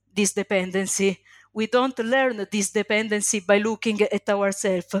experience this dependency. We don't learn this dependency by looking at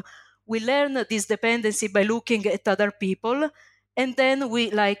ourselves. We learn this dependency by looking at other people, and then we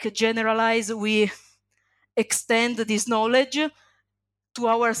generalize, we extend this knowledge to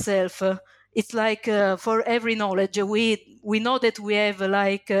ourselves. It's like for every knowledge, we know that we have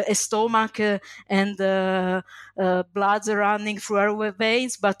a stomach and blood running through our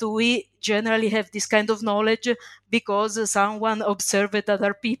veins, but we generally have this kind of knowledge because someone observed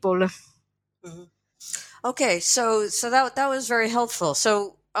other people. Mm-hmm. Okay, so that was very helpful.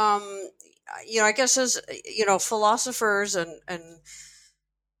 So I guess as philosophers and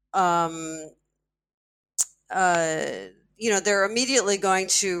they're immediately going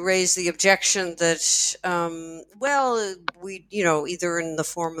to raise the objection that, we, either in the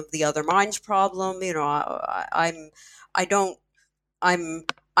form of the other minds problem,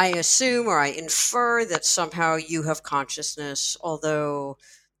 I assume or I infer that somehow you have consciousness, although,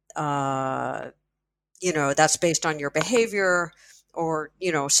 that's based on your behavior or,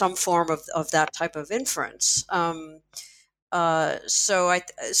 some form of that type of inference. So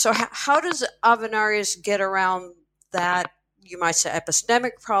how does Avenarius get around that, you might say,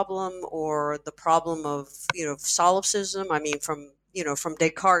 epistemic problem, or the problem of solipsism? I mean, from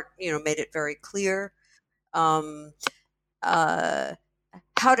Descartes, made it very clear. How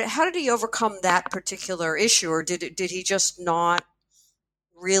did he overcome that particular issue, or did he just not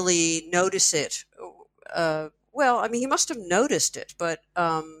really notice it? Well, I mean, he must have noticed it, but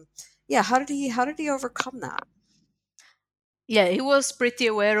how did he overcome that? Yeah, he was pretty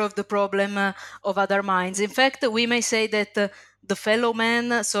aware of the problem of other minds. In fact, we may say that the fellow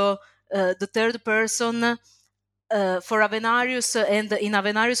man, so the third person, for Avenarius and in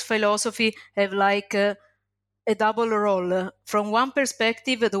Avenarius' philosophy, have a double role. From one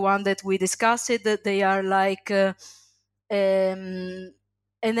perspective, the one that we discussed, they are an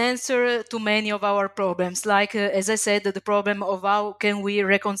answer to many of our problems. As I said, the problem of how can we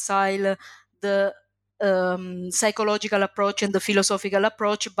reconcile the psychological approach and the philosophical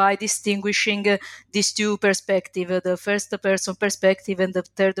approach by distinguishing these two perspectives, the first person perspective and the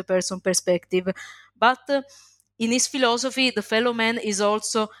third person perspective. But in his philosophy, the fellow man is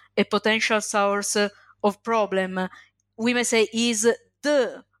also a potential source of problem. We may say is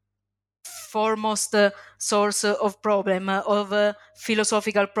the foremost source of problem, of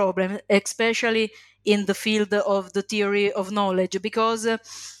philosophical problem, especially in the field of the theory of knowledge, because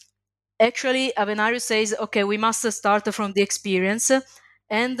actually Avenarius says, okay, we must start from the experience,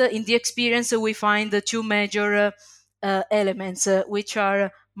 and in the experience we find the two major elements, which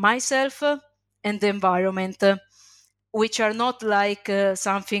are myself and the environment, which are not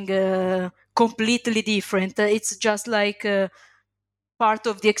something completely different. It's just part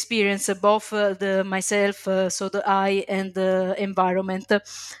of the experience, both the myself, so the I, and the environment.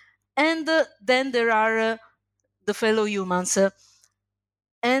 And then there are the fellow humans.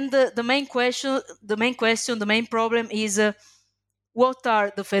 And the main problem is what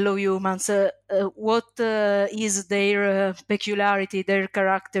are the fellow humans? What is their peculiarity, their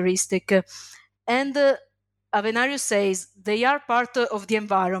characteristic? And Avenarius says they are part of the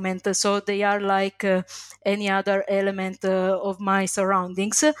environment, so they are like any other element of my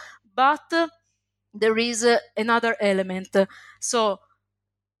surroundings. But there is another element. So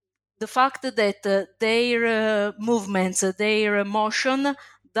the fact that their movements, their motion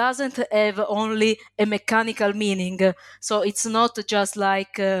doesn't have only a mechanical meaning. So it's not just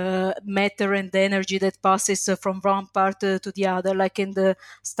like matter and energy that passes from one part to the other, like in the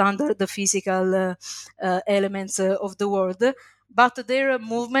standard physical elements of the world. But their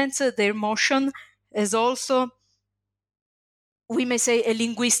movements, their motion is also, we may say, a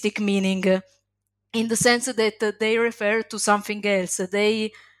linguistic meaning, in the sense that they refer to something else.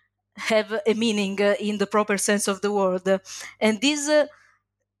 They have a meaning in the proper sense of the word. And this,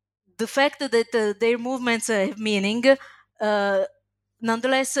 the fact that their movements have meaning,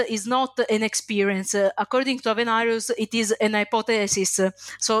 nonetheless, is not an experience. According to Avenarius, it is an hypothesis.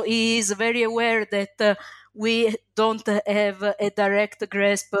 So he is very aware that we don't have a direct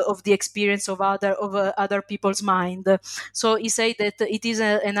grasp of the experience of other people's mind. So he said that it is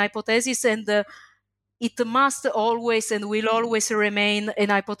an hypothesis, and it must always and will always remain an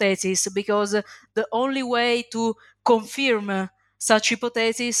hypothesis, because the only way to confirm such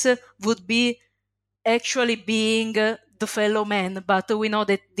hypothesis would be actually being the fellow man, but we know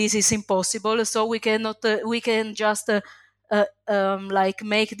that this is impossible, so we cannot we can just like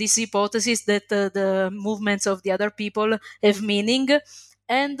make this hypothesis that the movements of the other people have meaning,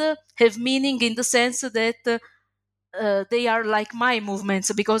 and have meaning in the sense that they are like my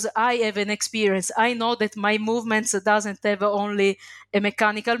movements, because I have an experience. I know that my movements doesn't have only a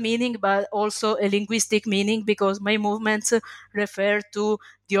mechanical meaning, but also a linguistic meaning, because my movements refer to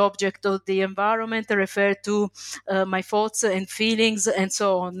the object of the environment, refer to my thoughts and feelings, and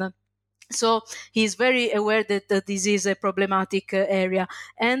so on. So he's very aware that this is a problematic area.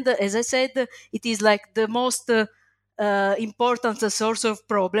 And as I said, it is like the most important source of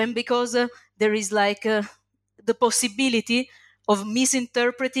problem, because there is like the possibility of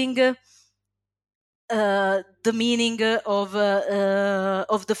misinterpreting the meaning of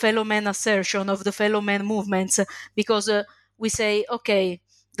the fellow man assertion, of the fellow man movements, because we say, okay,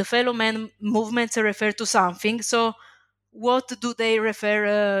 the fellow man movements refer to something, so what do they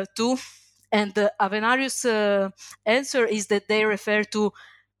refer to? And Avenarius' answer is that they refer to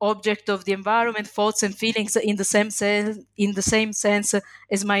object of the environment, thoughts and feelings in the same sense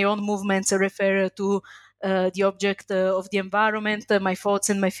as my own movements refer to the object of the environment, my thoughts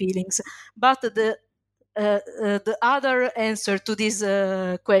and my feelings. But the other answer to this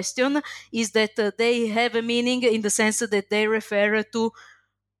question is that they have a meaning in the sense that they refer to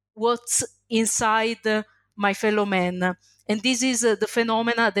what's inside my fellow man. And this is the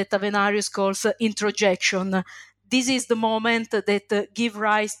phenomena that Avenarius calls introjection. This is the moment that give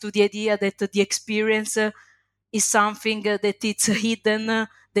rise to the idea that the experience is something that it's hidden,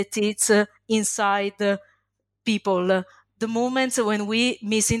 that it's inside people. The moments when we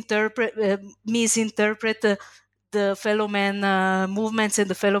misinterpret the fellow man movements and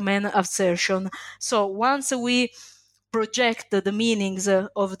the fellow man assertion. So once we project the meanings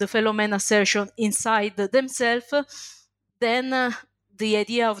of the fellow man assertion inside themselves, then the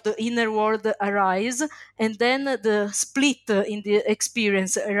idea of the inner world arise, and then the split in the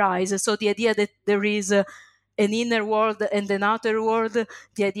experience arise. So the idea that there is an inner world and an outer world,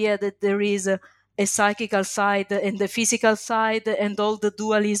 the idea that there is a psychical side and the physical side, and all the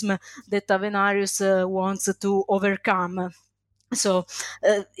dualism that Avenarius wants to overcome. So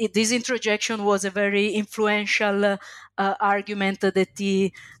this introjection was a very influential argument that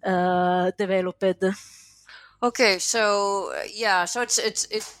he developed. Okay, so yeah, so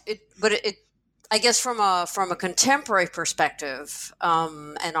but it I guess from a contemporary perspective,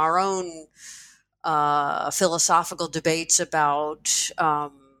 and our own philosophical debates about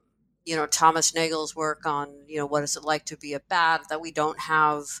Thomas Nagel's work on what is it like to be a bat, that we don't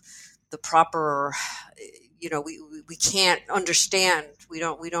have the proper we can't understand, we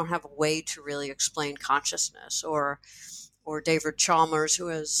don't have a way to really explain consciousness, or David Chalmers, who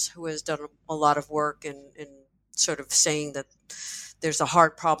has done a lot of work in sort of saying that there's a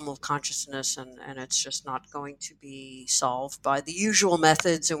hard problem of consciousness, and it's just not going to be solved by the usual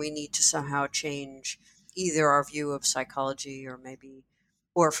methods, and we need to somehow change either our view of psychology or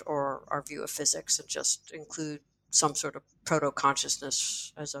our view of physics, and just include some sort of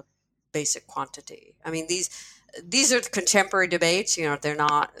proto-consciousness as a basic quantity. I mean, these are contemporary debates, they're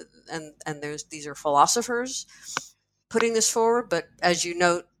not, and these are philosophers putting this forward, but as you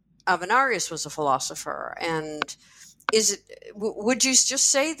note, Avenarius was a philosopher, and would you just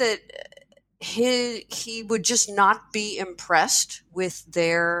say that he would just not be impressed with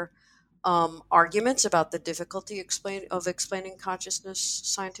their arguments about the difficulty of explaining consciousness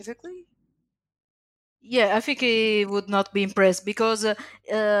scientifically? Yeah, I think he would not be impressed, because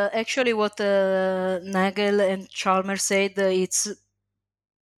actually what Nagel and Chalmers said, it's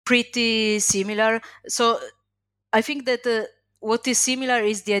pretty similar. So I think that what is similar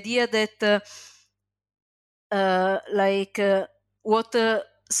is the idea that what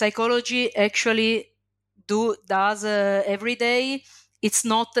psychology actually does every day, it's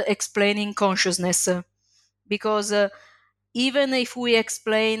not explaining consciousness, because even if we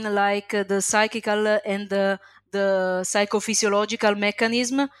explain the psychical and the psychophysiological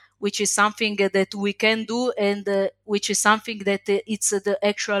mechanism, which is something that we can do, and which is something that it's the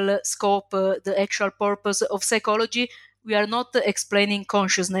actual scope, the actual purpose of psychology, we are not explaining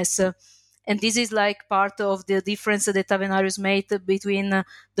consciousness. And this is like part of the difference that Avenarius made between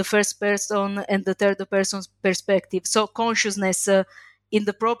the first person and the third person perspective. So consciousness, in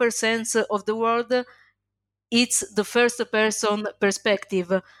the proper sense of the word, it's the first person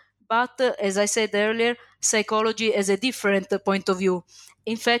perspective. But as I said earlier, psychology has a different point of view.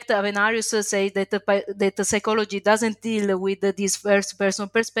 In fact, Avenarius says that psychology doesn't deal with this first person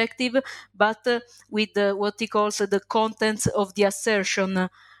perspective, but with what he calls the contents of the assertion.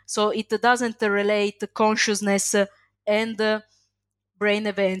 So it doesn't relate consciousness and brain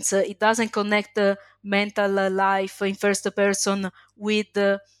events. It doesn't connect mental life in first person with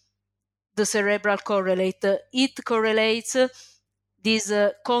the cerebral correlate. It correlates this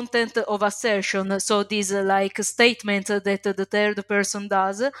content of assertion, so this like statement that the third person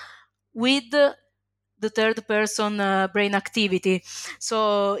does with the third person brain activity.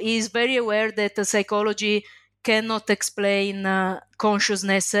 So he is very aware that psychology cannot explain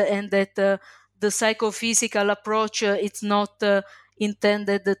consciousness, and that the psychophysical approach it's not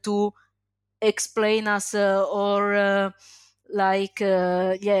intended to explain us or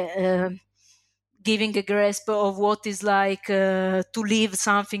giving a grasp of what is like to live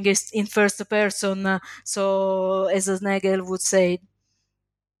something in first person. So, as Nagel would say.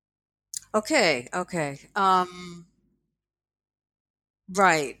 Okay.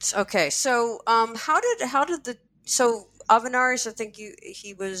 Right. Okay. So, how did Avenarius? I think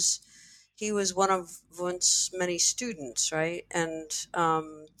he was one of Wundt's many students, right? And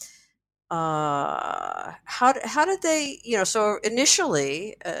how did they? So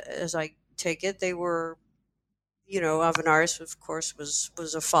initially, as I take it, they were. Avenarius, of course,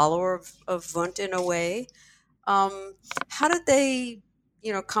 was a follower of Wundt in a way. How did they,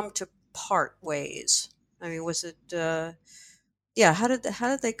 come to part ways? I mean, was it? Yeah. How did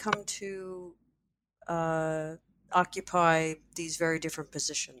they come to occupy these very different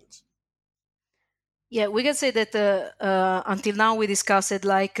positions? Yeah, we can say that until now we discussed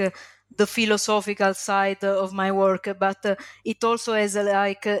the philosophical side of my work, but it also has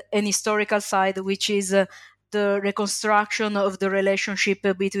an historical side, which is the reconstruction of the relationship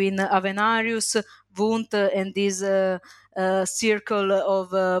between Avenarius, Wundt, and this circle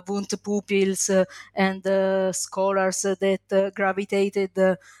of Wundt pupils and scholars that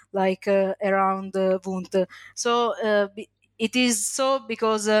gravitated around Wundt. So it is so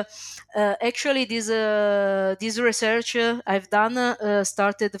because actually this research I've done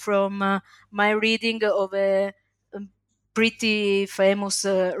started from my reading of a pretty famous,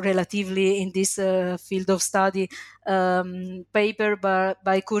 relatively in this field of study, paper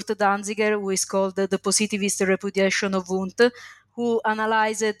by Kurt Danziger, who is called "The Positivist Repudiation of Wundt," who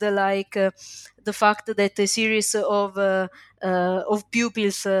analyzed the fact that a series of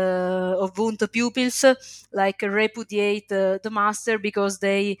pupils of Wundt pupils repudiate the master because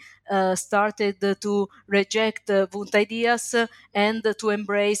they started to reject Wundt ideas and to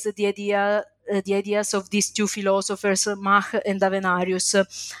embrace the ideas of these two philosophers, Mach and Avenarius.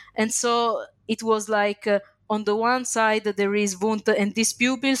 And so it was on the one side there is Wundt and these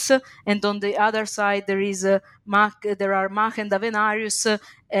pupils, and on the other side there are Mach and Avenarius,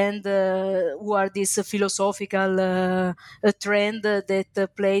 and who are this philosophical trend that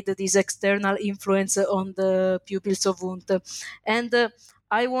played this external influence on the pupils of Wundt. And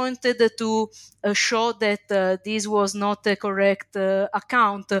I wanted to show that this was not a correct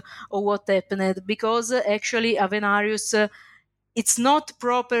account of what happened, because actually Avenarius, it's not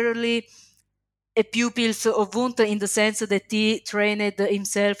properly a pupil of Wundt in the sense that he trained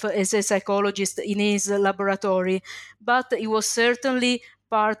himself as a psychologist in his laboratory, but he was certainly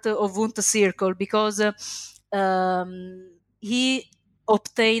part of Wundt's circle, because he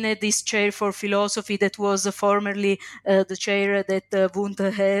obtained this chair for philosophy that was formerly the chair that Wundt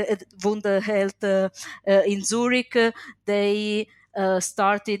held in Zurich. They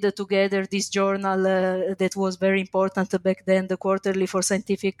started together this journal that was very important back then, the Quarterly for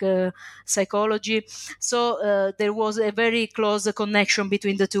Scientific Psychology. So there was a very close connection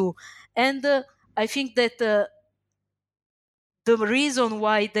between the two. And I think that the reason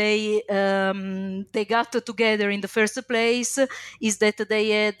why they got together in the first place is that they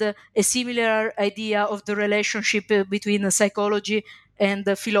had a similar idea of the relationship between psychology and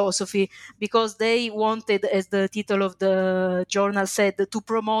philosophy, because they wanted, as the title of the journal said, to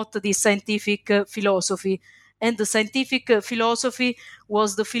promote the scientific philosophy. And the scientific philosophy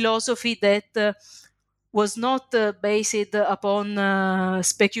was the philosophy that was not based upon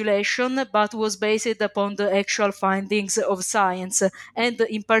speculation, but was based upon the actual findings of science, and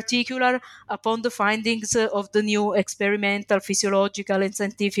in particular upon the findings of the new experimental, physiological, and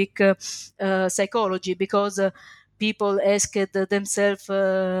scientific psychology, because people asked themselves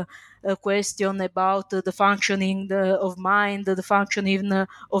a question about the functioning of mind, the functioning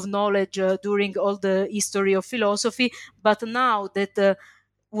of knowledge during all the history of philosophy. But now that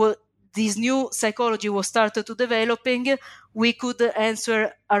this new psychology was started to developing, we could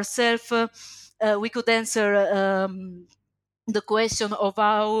answer ourselves. We could answer the question of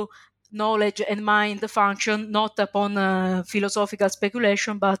how knowledge and mind function, not upon philosophical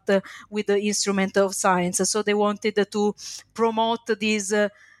speculation, but with the instrument of science. So they wanted to promote this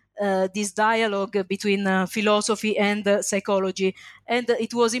this dialogue between philosophy and psychology. And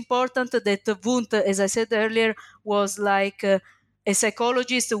it was important that Wundt, as I said earlier, was like a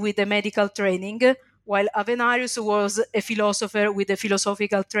psychologist with a medical training, while Avenarius was a philosopher with a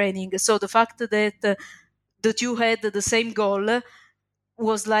philosophical training. So the fact that the two had the same goal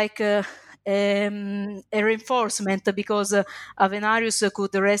was like a reinforcement, because Avenarius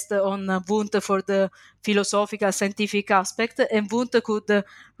could rest on Wundt for the philosophical scientific aspect, and Wundt could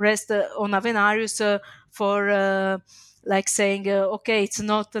rest on Avenarius for like saying, okay, it's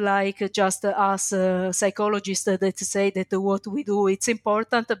not like just us psychologists that say that what we do it's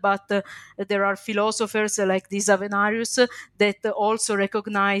important, but there are philosophers like this Avenarius that also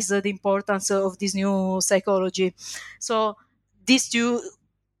recognize the importance of this new psychology. So these two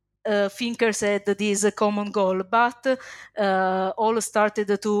thinkers had this common goal, but all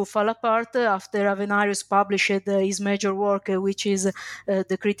started to fall apart after Avenarius published his major work, which is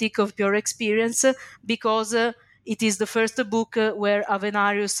The Critique of Pure Experience, because it is the first book where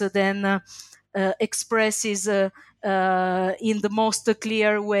Avenarius then expresses in the most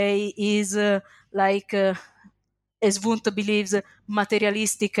clear way is as Wundt believes,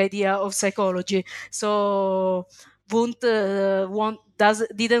 materialistic idea of psychology. So Wundt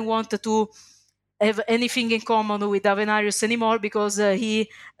didn't want to have anything in common with Avenarius anymore, because he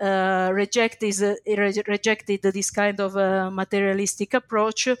rejected this kind of materialistic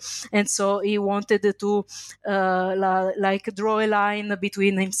approach, and so he wanted to draw a line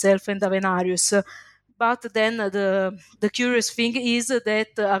between himself and Avenarius. But then the curious thing is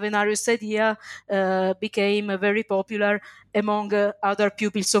that Avenarius' idea became very popular among other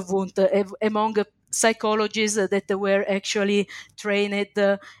pupils of Wundt, among psychologists that were actually trained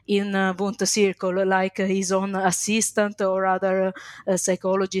in Wundt circle, like his own assistant or other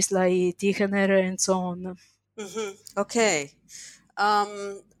psychologists like Tiedemann and so on. Mm-hmm. Okay.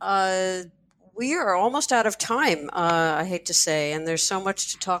 We are almost out of time, I hate to say, and there's so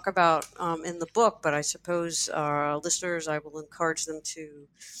much to talk about in the book, but I suppose our listeners, I will encourage them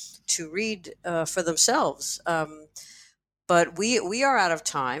to read for themselves. But we are out of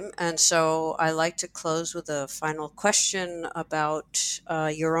time, and so I like to close with a final question about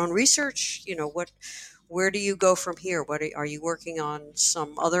your own research. Where do you go from here? Are you working on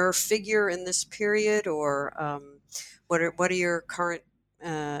some other figure in this period, or what are your current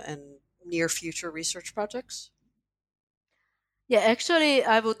and near future research projects? Yeah, actually,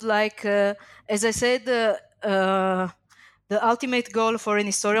 I would like, as I said, the ultimate goal for an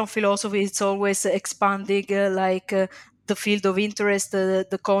historian of philosophy is always expanding, the field of interest,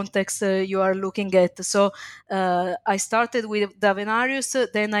 the context you are looking at. So I started with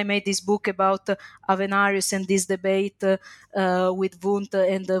Avenarius, then I made this book about Avenarius and this debate with Wundt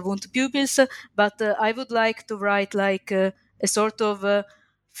and Wundt pupils. But I would like to write a sort of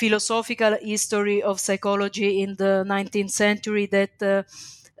philosophical history of psychology in the 19th century that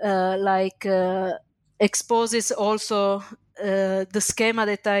exposes also the schema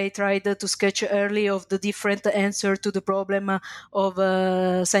that I tried to sketch early of the different answer to the problem of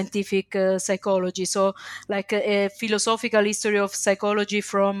scientific psychology. So like a philosophical history of psychology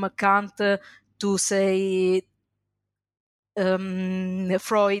from Kant to, say,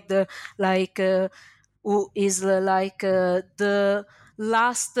 Freud, who is the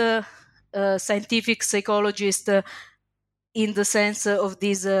last scientific psychologist in the sense of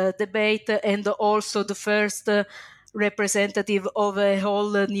this debate, and also the first representative of a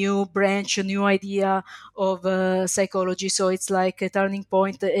whole new branch, a new idea of psychology. So it's like a turning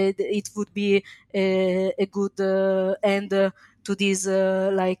point. It would be a good end to this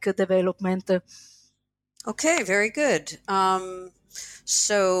development. Okay, very good.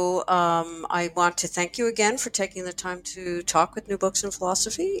 So I want to thank you again for taking the time to talk with New Books in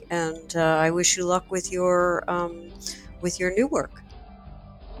Philosophy, and I wish you luck with your new work.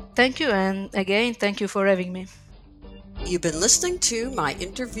 Thank you, and again, thank you for having me. You've been listening to my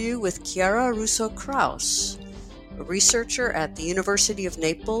interview with Chiara Russo Kraus, a researcher at the University of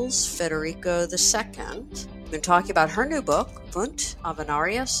Naples, Federico II. We've been talking about her new book, Wundt,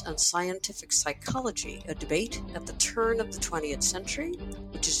 Avenarius, and Scientific Psychology, a debate at the turn of the 20th century,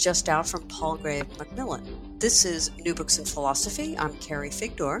 which is just out from Palgrave Macmillan. This is New Books in Philosophy. I'm Carrie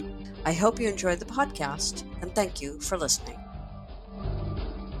Figdor. I hope you enjoyed the podcast, and thank you for listening.